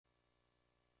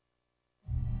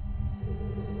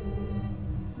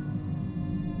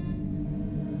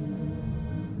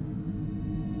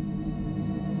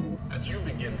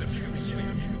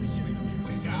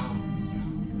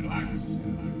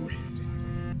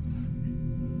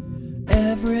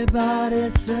Everybody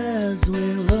says we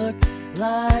look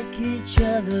like each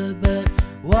other, but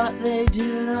what they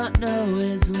do not know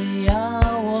is we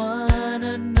are one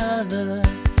another.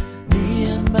 Me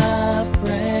and my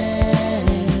friend,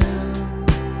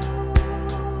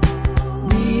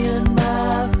 me and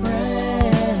my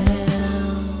friend.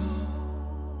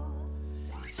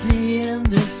 Seeing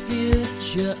this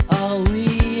future, all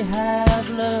we have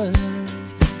learned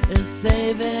is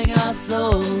saving our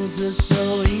souls is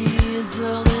so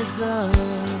easily done.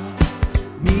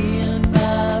 Me and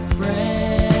my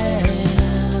friend,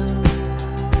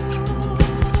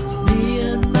 me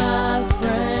and my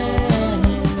friend.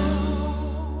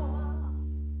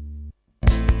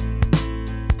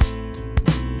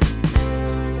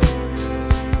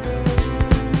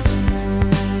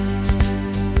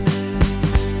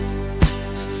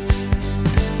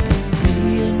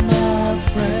 Me and my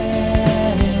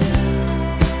friend,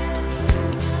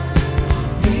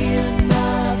 me and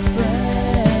my friend.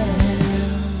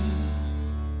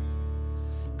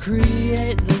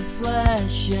 Create the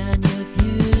flesh and your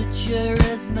future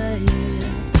is made.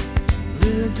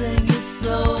 Losing your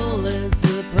soul is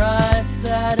the price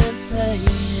that is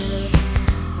paid.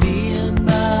 Me and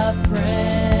my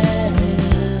friend,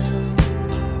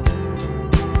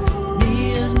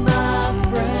 me and my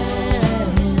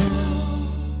friend.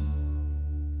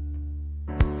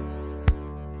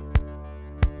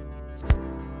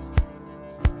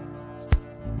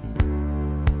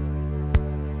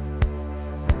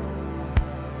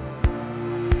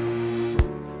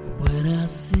 When I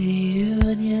see you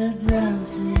and you're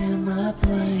dancing in my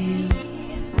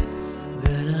place,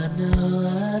 then I know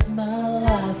that my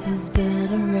life has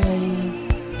been erased.